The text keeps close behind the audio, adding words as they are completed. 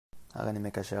הרי אני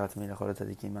מקשר עצמי לכל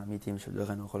הצדיקים האמיתיים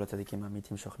שבדורנו וכל הצדיקים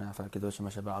האמיתיים שוכני אף על הקדוש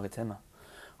שמה שבארץ המה.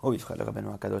 ובבחר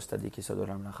לרבנו הקדוש צדיק יסוד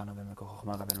עולם לחנו במקור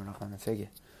חוכמה רבנו נחמן נפגה.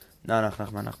 נח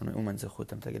נחמן אנחנו נאומן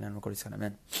זכותם תגיד לנו כל ישראל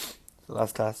אמן. The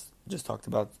last class just talked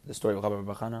about the story of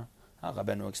Rabbi Bachana.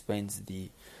 Rabeinu explains the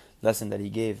lesson that he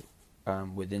gave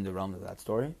within the realm of that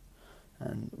story.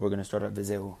 And we're going to start at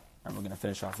Vizeu, and we're going to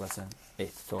finish off lesson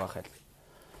 8, Torah Chet.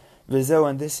 Vizeu,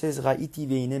 and this is Ra'iti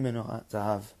ve'ine menorah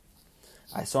zahav.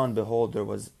 I saw and behold there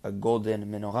was a golden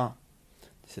menorah.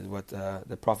 This is what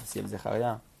the prophecy of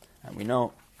Zechariah. And we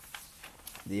know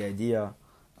the idea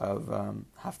of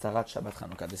Haftarat Shabbat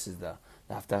Chanukah. This is the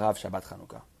Haftarah of Shabbat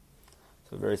Chanukah.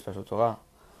 So a very special Torah.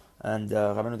 And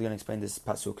Rabeinu is going to explain this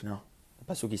pasuk now. The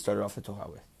pasuk he started off the Torah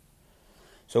with.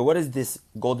 So what is this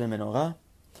golden menorah?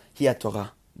 Hiya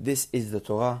Torah. This is the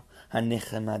Torah.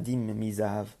 HaNechemadim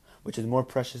mizahav, which is more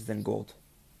precious than gold.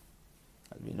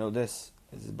 As we know this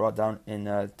is brought down in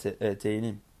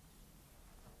Tehillim.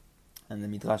 And the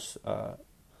Midrash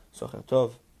Socher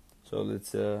Tov. So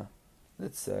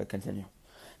let's continue.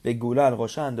 Begula al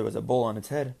Roshan, there was a bowl on its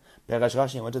head. Perash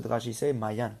Rashi, and what did Rashi say?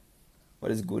 Mayan.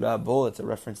 What is Gula bowl? It's a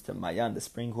reference to Mayan, the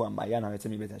spring. Hu Mayan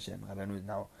ha'etzem mibet Hashem. Rabeinu is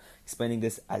now explaining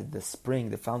this as the spring,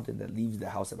 the fountain that leaves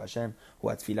the house of Hashem. Hu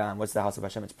atfilah. And what's the house of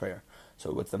Hashem? It's prayer.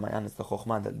 So what's the Mayan? It's the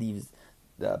Chokhmah that leaves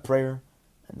the prayer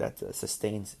and that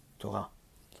sustains Torah.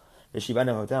 Veshiva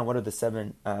nerotan. What are the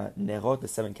 7 nerot, the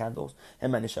 7 candles?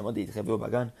 Hema neshamot deitchevu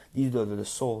bagan. These are the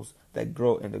souls that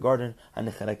grow in the garden.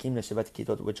 Hanecharakim neshevat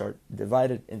kitot, which are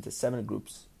divided into 7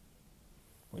 groups.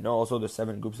 We know also the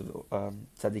 7 groups of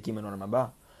tzadikim and olam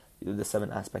haba. These are the 7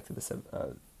 aspects of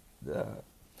the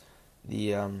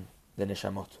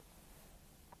neshamot.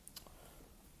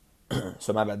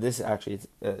 So my bad. This actually is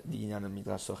the inyan of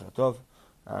Midrash Socher Tov.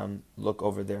 Look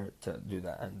over there to do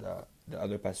that, and the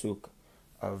other pasuk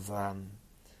of the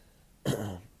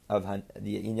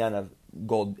inyan of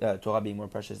gold, Torah being more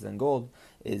precious than gold,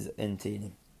 is in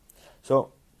Tehillim.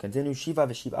 So continue. Shiva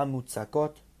v'shiv'a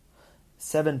mutzakot.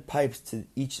 7 pipes to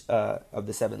each of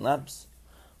the 7 lamps.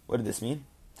 What did this mean?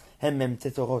 Hem mem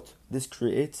tetorot. This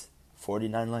creates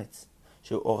 49 lights.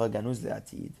 She'u ora ganuz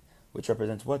le'atid, which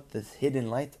represents what? The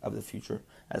hidden light of the future,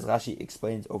 as Rashi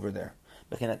explains over there.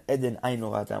 Bechinat eden ayin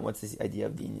oratan. What's this idea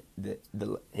of the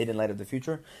hidden light of the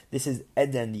future? This is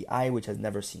eden, the eye which has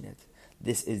never seen it.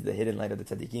 This is the hidden light of the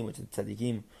tzadikim, which the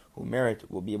tzadikim who merit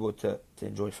will be able to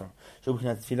enjoy from.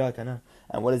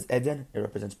 And what is Eden? It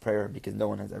represents prayer, because no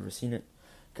one has ever seen it.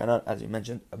 As we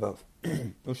mentioned above.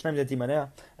 And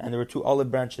there were 2 olive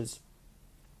branches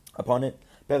upon it.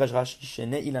 2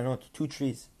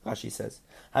 trees, Rashi says.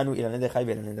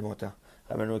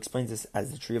 Rabeinu explains this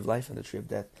as the tree of life and the tree of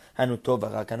death.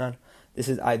 This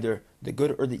is either the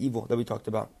good or the evil that we talked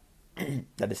about.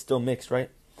 That is still mixed, right?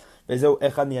 This is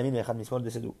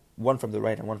one from the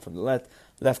right and one from the left.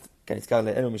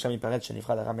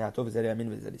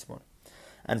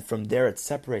 And from there it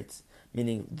separates,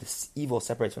 meaning this evil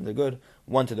separates from the good,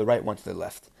 one to the right, one to the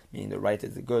left. Meaning the right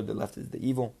is the good, the left is the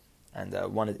evil, and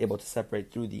one is able to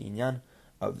separate through the inyan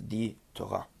of the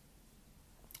Torah.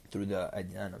 Through the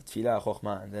inyan of Tfilah,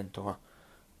 Chokhmah, and then Torah.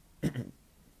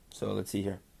 So let's see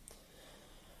here.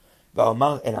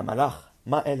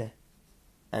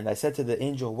 And I said to the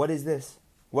angel, what is this?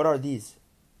 What are these?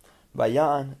 It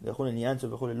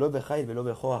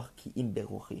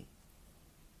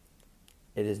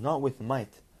is not with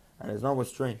might, and it is not with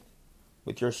strength.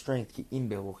 With your strength,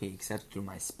 except through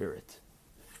my spirit.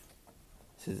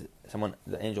 This is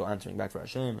the angel answering back for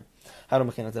Hashem.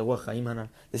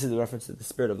 This is the reference to the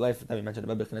spirit of life that we mentioned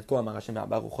above.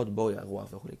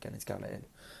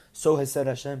 So has said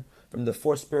Hashem, from the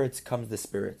 4 spirits comes the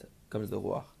spirit, comes the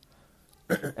Ruach.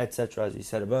 Etc. As we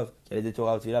said above,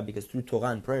 because through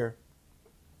Torah and prayer,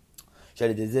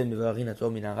 that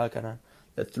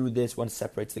through this one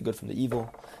separates the good from the evil.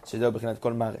 This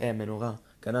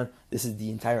is the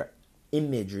entire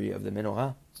imagery of the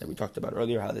menorah that we talked about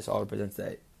earlier, how this all represents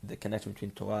the connection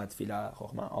between Torah, Tfilah,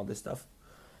 Chokhmah, all this stuff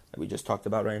that we just talked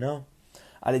about right now.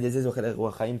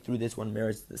 Through this one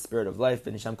merits the spirit of life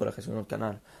and is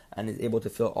able to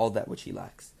fill all that which he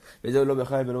lacks. It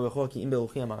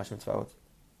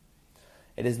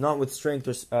is not with strength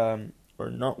or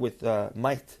not with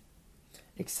might,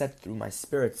 except through my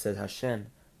spirit, says Hashem,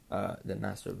 the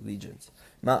Master of Legions.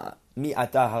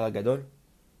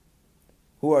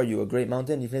 Who are you, a great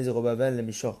mountain?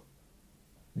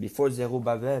 Before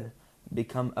Zerubbabel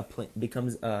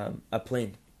becomes a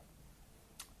plain.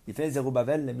 Before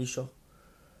Zerubbabel, lemishor,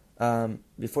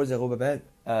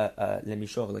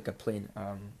 like a plain,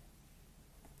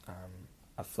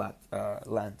 a flat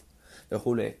land,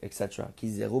 etc.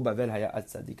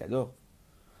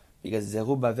 Because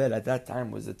Zerubbabel at that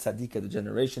time was the Tzadik of the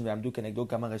generation,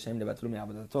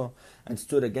 and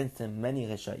stood against him many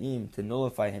Reshaim to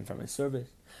nullify him from his service.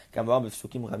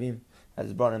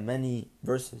 Has brought in many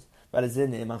verses.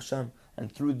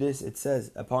 And through this it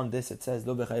says, upon this it says,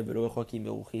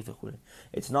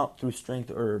 it's not through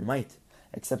strength or might,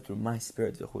 except through my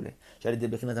spirit. That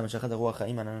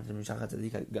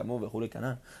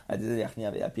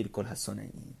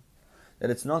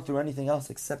it's not through anything else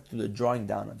except through the drawing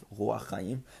down of Ruach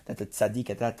Chaim, that the Tzadik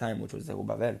at that time, which was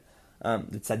Zerubbabel,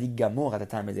 the Tzadik Gamor at the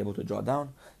time is able to draw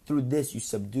down. Through this you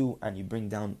subdue and you bring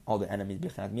down all the enemies.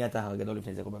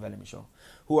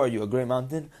 Who are you? A great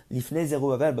mountain? Lifnei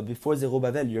Zerubbabel, but before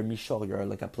Zerubbabel you're Mishor, you're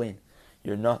like a plain.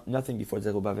 You're nothing before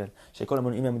Zerubbabel. That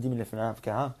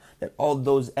all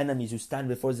those enemies who stand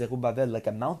before Zerubbabel like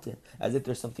a mountain, as if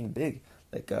there's something big,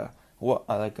 like a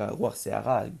Ruach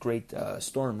Se'ara, a great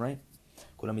storm, right?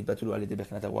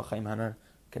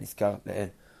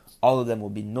 All of them will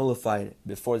be nullified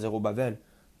before Zerubbabel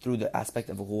through the aspect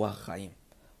of Ruach Chaim,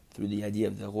 through the idea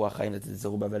of the Ruach Chaim that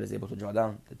Zerubbabel is able to draw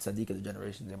down, that Tzadik of the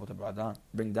generation is able to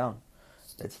bring down,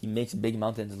 that he makes big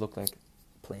mountains look like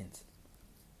plains.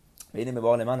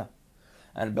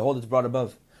 And behold, it's brought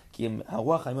above. That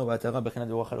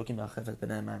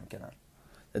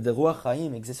the Ruach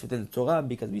Chaim exists within the Torah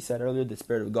because we said earlier the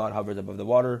Spirit of God hovers above the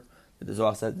water. The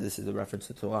Zohar said this is a reference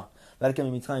to Torah.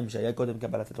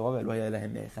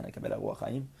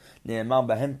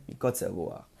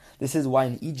 This is why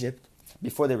in Egypt,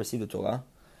 before they received the Torah,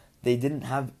 they didn't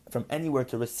have from anywhere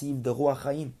to receive the Ruach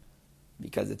Chaim,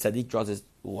 because the Tzadik draws his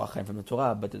Ruach Chaim from the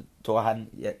Torah, but the Torah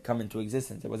hadn't yet come into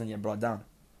existence. It wasn't yet brought down.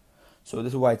 So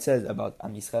this is why it says about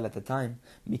Am Yisrael at the time,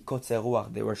 mikotze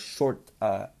ruach, they were short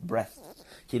breath.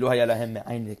 Because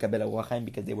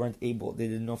they weren't able, they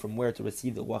didn't know from where to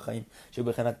receive the Ruach Chaim,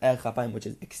 which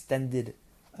is extended,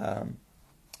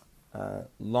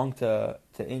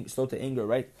 slow to anger,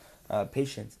 right?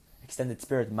 Patience, extended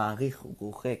spirit,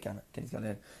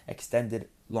 extended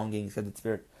longing, extended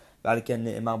spirit. And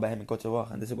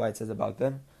this is why it says about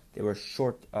them, they were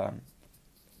short breath,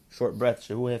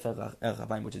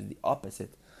 which is the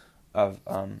opposite of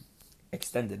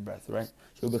extended breath, right?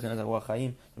 And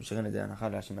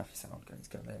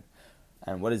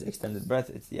what is extended breath?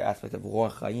 It's the aspect of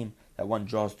Ruach Chaim that one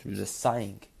draws through the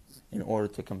sighing in order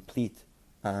to complete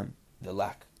the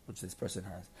lack which this person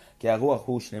has. Because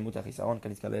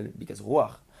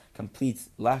Ruach completes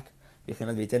lack.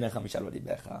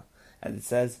 And it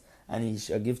says, and he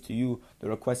shall give to you the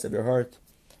request of your heart.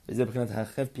 So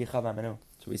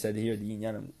we said here the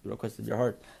inyan of the request of your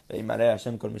heart. And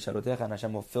Hashem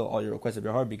will fill all your requests of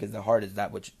your heart, because the heart is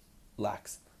that which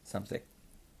lacks something.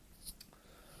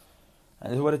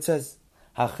 And this is what it says.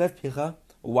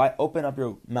 Why open up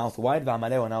your mouth wide,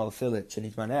 and I will fill it.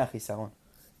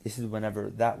 This is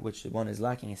whenever that which one is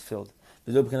lacking is filled.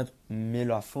 This is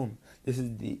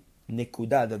the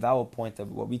nekuda, the vowel point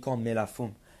of what we call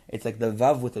melafum. It's like the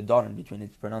vav with the dot in between.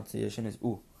 Its pronunciation is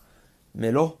u.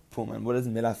 Melo pum. And what is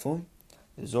melafum?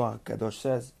 The Zohar Kadosh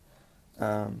says,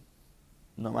 no,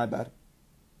 my bad.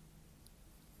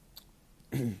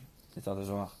 It's not the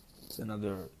Zohar. It's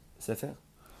another sefer.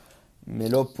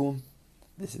 Melopum.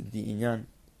 This is the inyan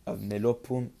of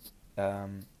melopum.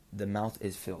 The mouth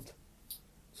is filled.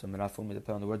 So melafum is the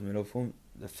play on the word melopum,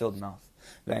 the filled mouth.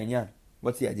 V'inyan.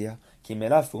 What's the idea? Ki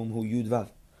melafum hu yud vav.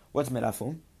 What's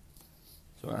melafum?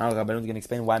 So now Rabeinu is going to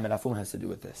explain why melafum has to do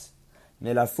with this.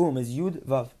 Melafum is yud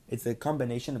vav. It's a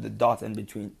combination of the dot in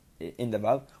between in the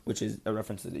vav, which is a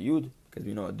reference to the yud, because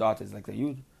we know a dot is like the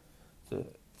yud. So,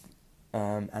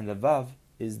 and the vav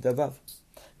is the vav.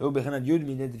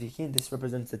 This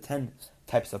represents the 10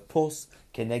 types of pulse,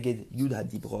 keneged yud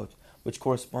hadibrot, which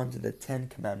correspond to the 10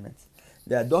 commandments.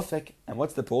 The adofek, and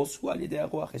what's the pulse? Is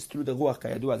through the ruach,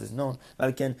 kayadu, as is known.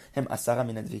 And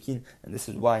this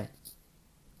is why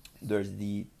there's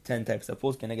the 10 types of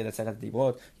pulse.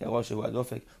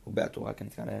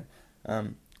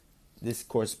 This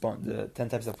correspond, the 10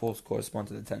 types of pulse correspond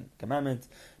to the 10 commandments,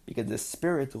 because the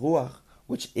spirit ruach,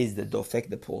 which is the dofek,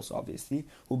 the pulse, obviously,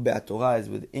 who Torah is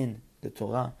within the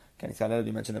Torah, can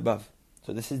be mentioned above.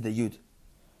 So this is the yud.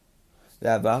 The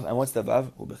vav, and what's the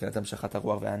vav?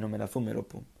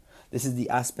 This is the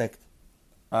aspect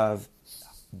of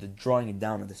the drawing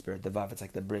down of the spirit. The vav, it's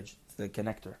like the bridge, it's the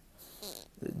connector.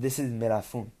 This is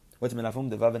melafum. What's melafum?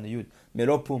 The vav and the yud.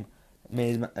 Melopum,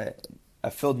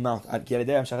 a filled mouth.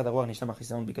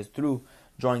 Because through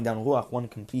drawing down ruach, one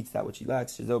completes that which he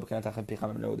lacks. This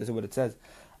is what it says.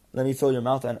 Let me fill your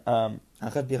mouth, and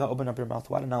open up your mouth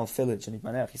wide, and I'll fill it.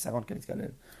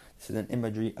 This is an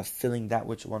imagery of filling that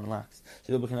which one lacks.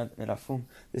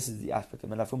 This is the aspect of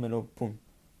melafum melopum,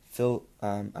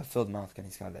 a filled mouth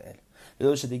כנזכר לאל.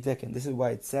 And this is why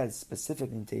it says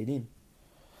specifically in Tehillim,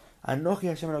 Anochi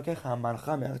Hashem Elokecha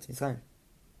Hamalcha me'aretz Mitzrayim.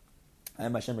 I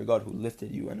am Hashem, your God, who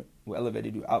lifted you and who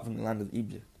elevated you out from the land of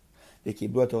Egypt. They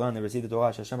kiblu Torah, and they received the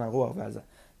Torah, Hashem al-Ruach,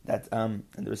 and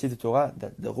they received the Torah,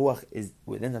 that the Ruach is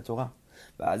within the Torah.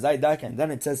 And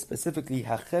then it says specifically,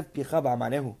 Hachev picha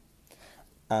ba'amanehu.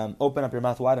 Open up your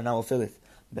mouth wide and I will fill it.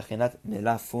 Bechinat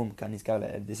melafum kanizkar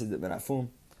le'el. This is the melafum,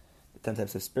 the 10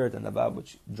 types of spirit, and the vav,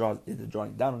 which is the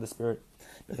drawing down of the spirit.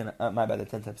 My bad, the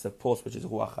 10 types of pulse, which is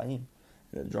Ruach Chaim,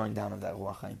 the drawing down of that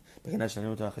Ruach Chaim. Bechinat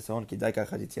shnenu to ha'chisaron, ki daika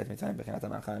achad yitziat mitzrayim, bechinat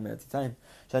ha'malcha emet yitzayim,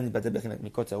 shan nitbate bechinat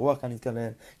mikotzer Ruach kanizkar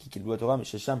le'el, ki kilbu Torah,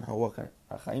 mishesham ha'ruach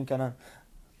ha'chaim kanan.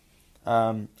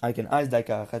 I can eyes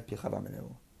daika achad picha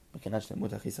ba'amenehu. Bechinat shnemu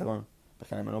to ha'chisaron,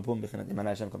 bechinat manopum, bechinat imanai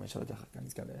Hashem kol meshalotach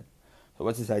kanizkar le'el. So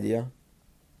what's this idea?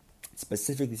 It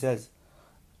specifically says,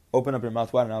 open up your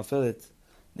mouth wide and I'll fill it.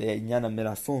 The inyan of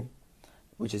mirafum,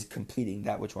 which is completing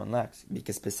that which one lacks.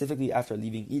 Because specifically after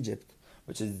leaving Egypt,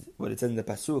 which is what it says in the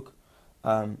Pasuk,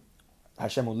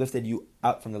 Hashem who lifted you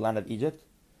out from the land of Egypt.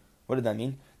 What did that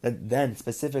mean? That then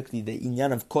specifically the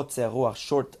inyan of kotzer ruach,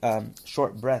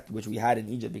 short breath, which we had in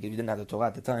Egypt because we didn't have the Torah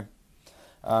at the time.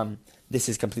 This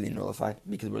is completely nullified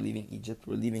because we're leaving Egypt.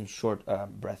 We're leaving short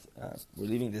breath. We're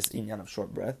leaving this inyan of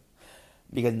short breath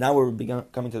because now we're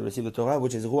coming to receive the Torah,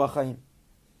 which is Ruach Chaim.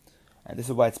 And this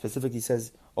is why it specifically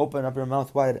says, open up your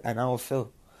mouth wide and I will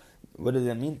fill. What does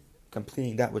that mean?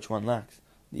 Completing that which one lacks.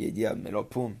 The idea of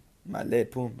melopum, male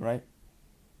pum, right?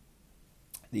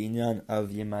 The inyan of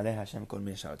Yemale Hashem kol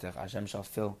meshalotech. Hashem shall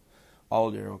fill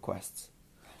all your requests.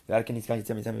 And this is why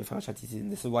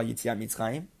Yitziat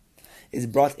Mitzrayim is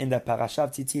brought in the parasha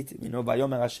of Tzizit. We know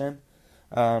Vayomer Hashem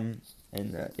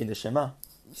in the Shema.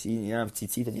 See, you have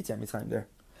Tzizit and Yitziat Mitzrayim there.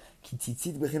 Ki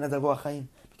Tzizit bechinat Ruach Chaim.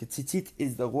 Because Tzizit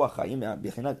is the Ruach Chaim.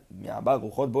 Bechinat mi'abag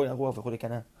ruchot bo yaruach v'chol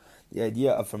kana. The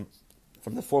idea of from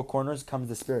the four corners comes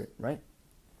the spirit, right?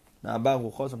 Mi'abag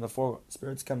ruchot, from the four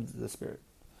spirits comes the spirit.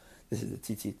 This is the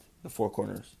Tzizit, the four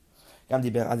corners.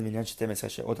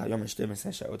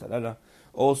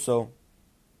 Also,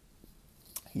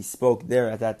 he spoke there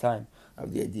at that time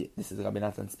of the idea. This is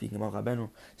Rabeinu speaking about Rabeinu.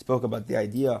 Spoke about the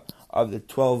idea of the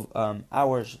 12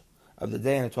 hours of the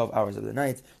day and the 12 hours of the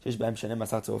night, which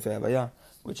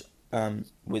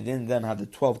within them have the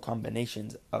 12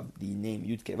 combinations of the name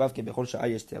Yud Kei Vav Kei.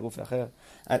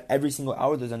 At every single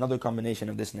hour, there's another combination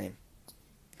of this name.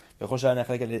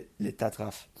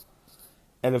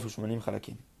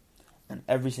 And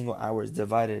every single hour is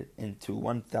divided into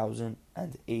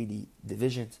 1,080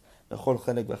 divisions. And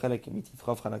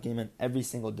every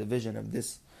single division of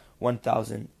this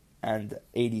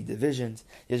 1,080 divisions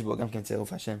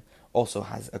also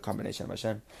has a combination of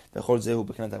Hashem.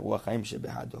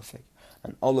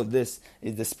 And all of this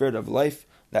is the spirit of life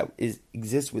that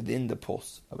exists within the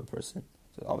pulse of a person.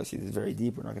 So obviously this is very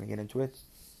deep, we're not going to get into it.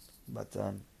 But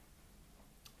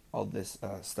all this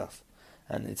stuff.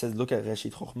 And it says, look at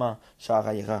Reshit Chochmah, Sha'ar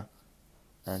HaYira.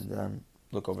 And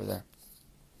look over there.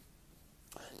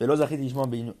 Rabbi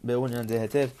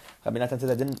Natan said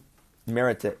I didn't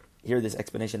merit to hear this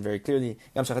explanation very clearly.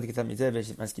 I also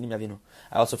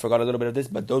forgot a little bit of this,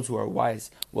 but those who are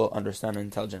wise will understand and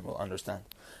intelligent will understand.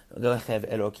 And it says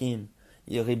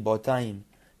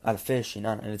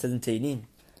in Tehillim,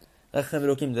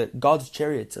 that God's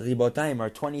chariots, ribotaim, are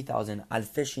 20,000,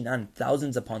 alfe shinan,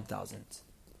 thousands upon thousands.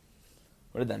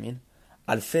 What did that mean?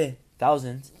 Alfe,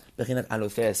 thousands, bechinat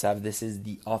alofe esav. This is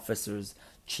the officers,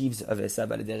 chiefs of Esav,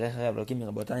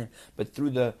 but through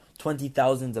the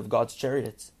 20,000s of God's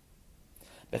chariots.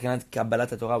 Bechinat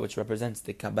Kabbalat Torah, which represents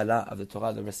the Kabbalah of the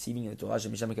Torah, the receiving of the Torah,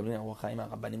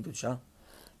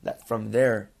 that from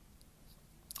there,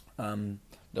 the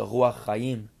Ruach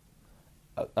Chaim,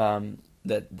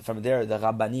 from there the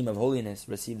Rabbanim of holiness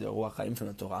receive the Ruach Chaim from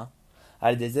the Torah.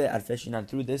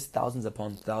 Through this, thousands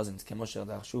upon thousands. As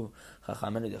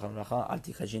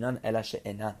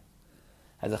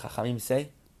the Chachamim say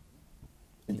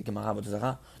in the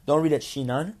Gemara, don't read it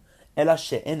Shinan, Ela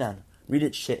She'enan. Read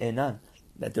it She'enan,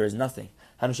 that there is nothing.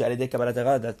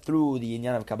 That through the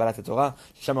inyan of Kabbalat Torah,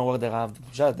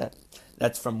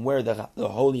 that's from where the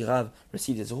holy Rav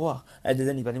receives his Ruach.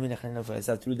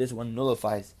 Through this one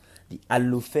nullifies the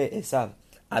Alufe Esav.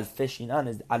 Alfe Shinan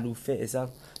is the Alufe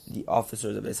Esav, the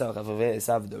officers of Esav, Chavavei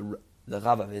Esav, the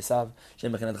Rav of Esav.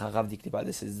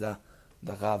 This is the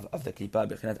Rav of the Klippa,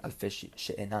 Bechinat Alfe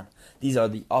She'enan. These are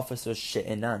the officers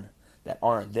She'enan that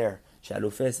aren't there.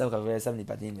 She'alufe Esav, Chavavei Esav,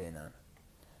 Nipatim Ve'enan.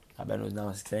 Rabeinu is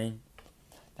now saying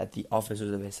that the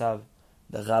officers of Esav,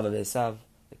 the Rav of Esav,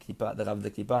 the Rav of the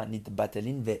Klippa,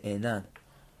 Nitbatelin Ve'enan.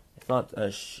 It's not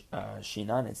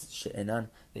shinan, it's she'enan.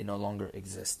 They no longer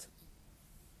exist.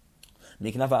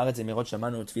 מכנף הארץ אמירות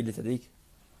שמענו תפיל לצדיק.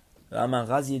 ואמר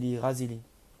רזי לי, רזי לי.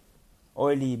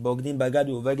 אוי לי, בוגדים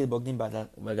בגדו, ובגד בוגדים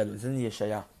בגדו. This is in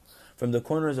Yeshaya. From the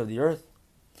corners of the earth,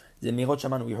 זה אמירות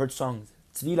שמענו, we heard songs.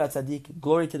 תפיל לצדיק,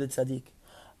 glory to the tzaddik.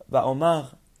 ואומר,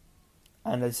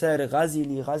 and I said, רזי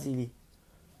לי, רזי לי.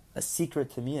 A secret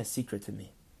to me, a secret to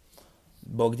me.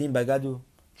 בוגדים בגדו,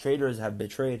 traitors have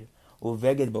betrayed.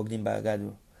 ובגד בוגדים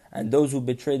בגדו. And those who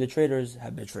betray the traitors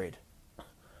have betrayed.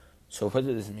 So what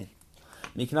does this mean?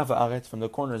 מכנף הארץ, from the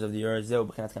corners of the earth, זהו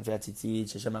בחינת כנפי הציצית,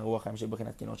 ששם הרוח חיים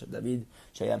שבחינת כינור של דוד,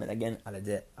 שהיה מנגן על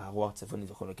ידי הרוח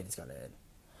צפונית וכל כנזכר לאל.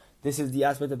 This is the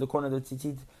aspect of the corner of the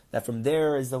tzitzit, that from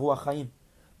there is the Ruach Chaim,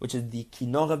 which is the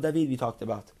kinor of David we talked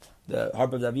about, the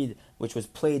harp of David, which was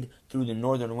played through the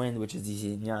northern wind, which is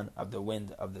the inyan of the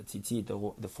wind of the tzitzit,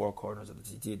 the four corners of the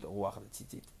tzitzit, the Ruach of the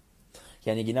tzitzit.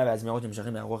 כי הנגינה והזמירות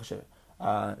נמשכים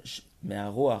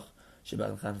מהרוח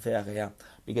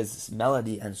because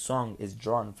melody and song is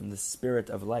drawn from the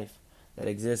spirit of life that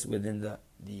exists within the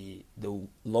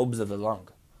lobes of the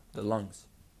lungs.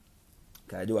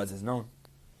 Kayadu as is known.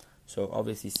 So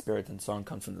obviously spirit and song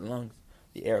comes from the lungs,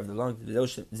 the air of the lungs.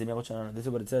 This is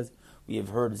what it says. We have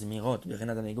heard Zemirot.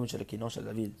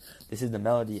 This is the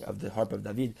melody of the harp of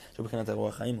David, who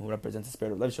represents the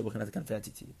spirit of life,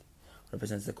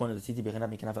 represents the corner of the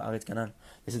tzitzit.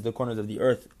 This is the corners of the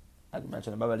earth. As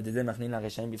mentioned above, look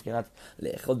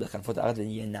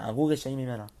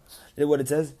what it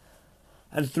says.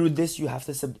 And through this you have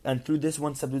to and through this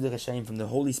one subdue the reshaim from the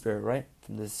Holy Spirit, right?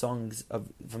 From the songs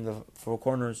from the four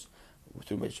corners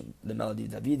through which the melody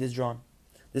of David is drawn.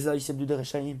 This is how you subdue the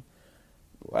reshaim.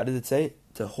 What does it say?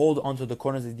 To hold onto the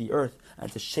corners of the earth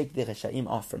and to shake the reshaim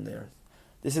off from the earth.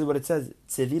 This is what it says.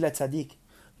 Tzadik.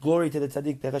 Glory to the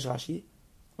tzaddik. Rashi.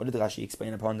 What did Rashi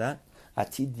explain upon that? In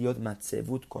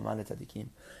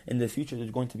the future,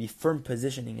 there's going to be firm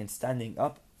positioning and standing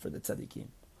up for the tzaddikim.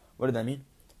 What did that mean?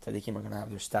 Tzaddikim are going to have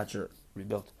their stature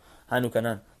rebuilt. This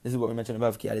is what we mentioned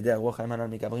above. This is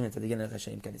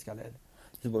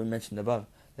what we mentioned above.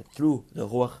 That through the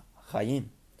Ruach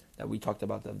Chaim that we talked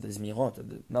about, of the Zmirot, of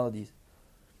the melodies,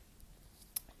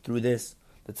 through this,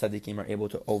 the tzaddikim are able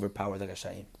to overpower the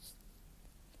Rashaim.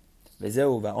 This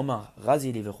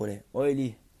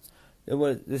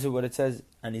is what it says,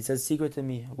 and it says, secret to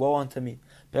me, woe unto me.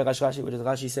 What does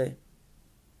Rashi say?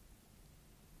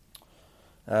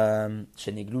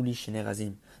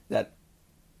 That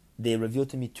they revealed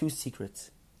to me two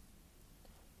secrets.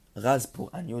 Raz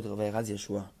pour anyud raz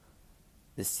Yeshua,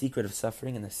 the secret of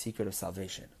suffering and the secret of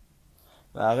salvation.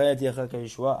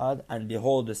 And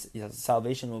behold, the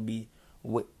salvation will be,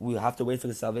 we have to wait for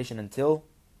the salvation until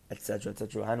etc.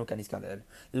 This is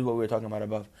what we were talking about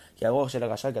above. Because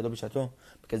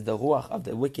the Ruach of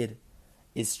the wicked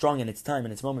is strong in its time,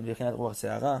 in its moment. This is the Ruach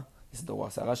Se'ara,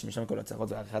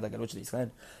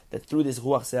 that through this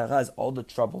Ruach Se'ara is all the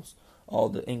troubles, all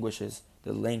the anguishes,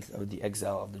 the length of the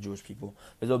exile of the Jewish people.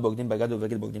 This is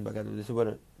what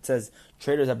it says.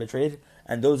 Traitors have betrayed,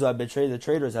 and those who have betrayed the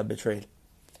traitors have betrayed.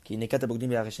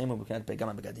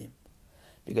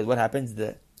 Because what happens?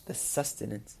 The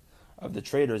sustenance of the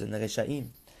traitors and the Reshaim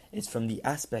is from the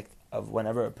aspect of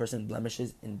whenever a person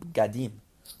blemishes in gadim,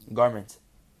 garment.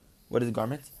 What is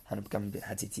garment? When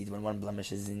one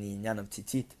blemishes in the inyan of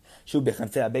tzitzit,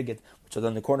 which are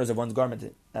on the corners of one's garment.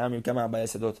 This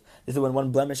is when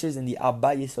one blemishes in the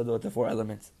abba yisodot, the four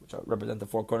elements, which represent the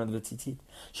four corners of the tzitzit.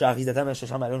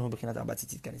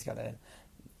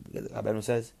 Rabeinu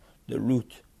says the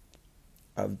root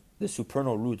of the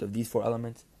supernal root of these four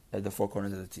elements are the four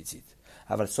corners of the tzitzit.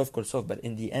 But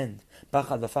in the end,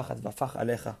 pachad,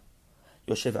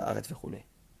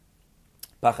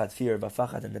 fear,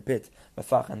 v'fachad, and the pit,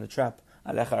 v'fach, and the trap,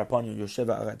 alecha are upon you,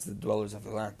 yosheva aretz, the dwellers of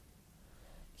the land.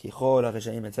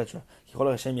 Etc.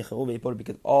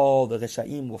 Because all the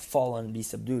reshaim will fall and be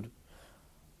subdued.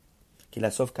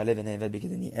 Because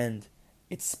in the end,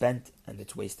 it's spent and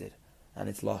it's wasted and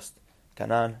it's lost.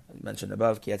 Canaan, mentioned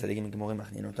above, because the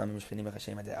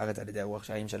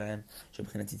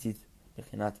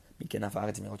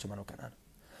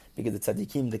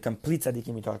tzaddikim, the complete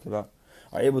tzaddikim we talked about,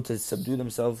 are able to subdue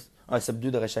themselves, or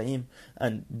subdue the Reshaim,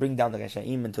 and bring down the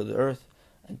Reshaim into the earth,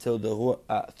 until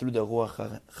through the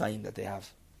Ruach Chaim that they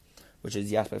have, which is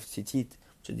the aspect of Tzizit,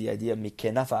 which is the idea of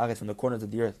Mikenaf Haaretz, from the corners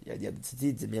of the earth. The idea of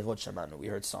Tzizit, Zemirot Shamanu, we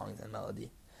heard songs and melody.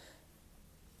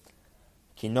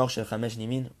 Kinor Shel Chamesh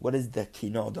Nimin, what is the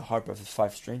kinor, the harp of the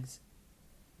 5 strings?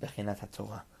 Bechinat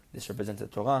HaTorah. This represents the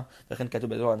Torah. V'chen katuv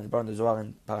bezohar, and it's brought in the Zohar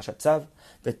in Parashat Tzav.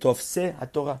 V'tofseh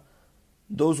HaTorah,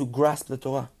 those who grasp the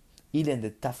Torah. Ilen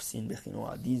the tafsin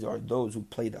bechinoah. These are those who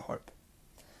play the harp.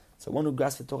 So one who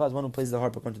grasps the Torah is one who plays the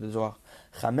harp according to the Zohar.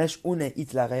 Chamesh une it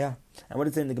la'reya. And what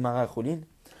is it in the Gemara Chulin?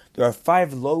 There are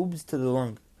 5 lobes to the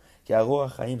lung.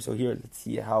 So here, let's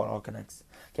see how it all connects.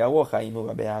 Because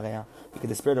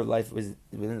the spirit of life is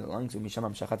within the lungs.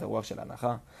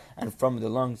 And from the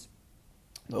lungs,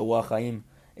 the Ruach Chaim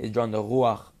is drawn the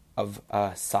Ruach of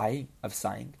Sigh, of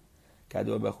sighing. As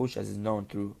is known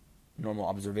through normal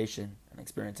observation and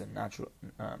experience in natural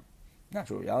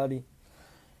reality.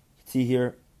 See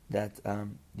here that the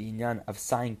inyan of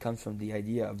sighing comes from the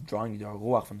idea of drawing the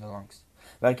Ruach from the lungs.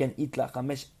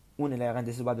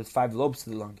 This is why there's 5 lobes to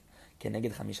the lung.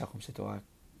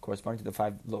 Corresponding to the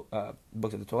 5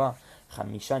 books of the Torah.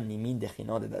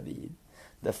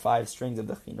 The 5 strings of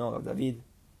the Chinor of David.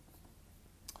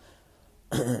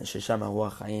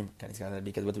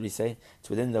 Because what did we say? It's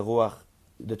within the Ruach.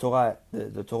 The Torah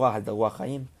has the Ruach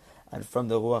Chaim, and from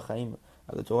the Ruach Chaim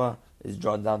of the Torah is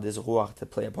drawn down this Ruach to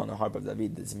play upon the harp of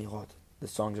David, the Zmichot. The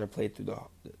songs are played through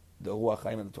the Ruach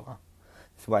Chaim of the Torah.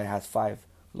 That's why it has 5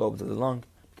 lobes of the lung,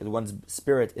 because one's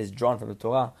spirit is drawn from the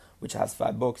Torah, which has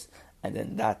 5 books, and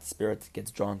then that spirit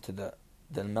gets drawn to the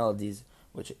melodies,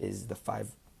 which is the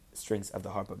 5 strings of the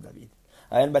harp of David.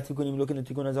 And look in the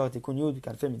Tikkun Hazar, Tikkun Yud,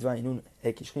 Kanfei Mitzvah, Inun,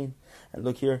 Hekishrin. And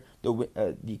look here,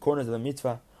 the corners of the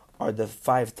mitzvah are the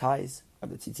 5 ties of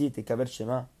the Tzizit, the Kaver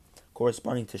Shema,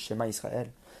 corresponding to Shema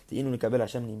Yisrael. The Inun Kabel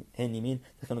Hashem Hen Nimin,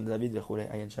 Tikkun David V'chulei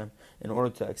Ayin Shem. In order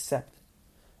to accept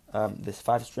this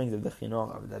 5 strings of the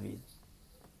Chinor of David,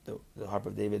 the harp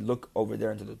of David, look over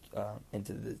there into the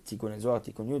Tikkun Hazar,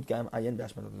 Tikkun Yud, Gam Ayin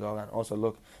B'Hashmat of the Zohar, and also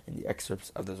look in the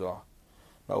excerpts of the Zohar.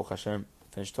 Baruch Hashem,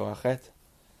 finish Torah Chet.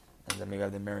 And then maybe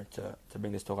have the merit to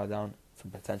bring this Torah down from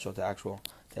potential to actual,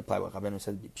 to apply what Rabeinu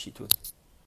said, B'Pshitut.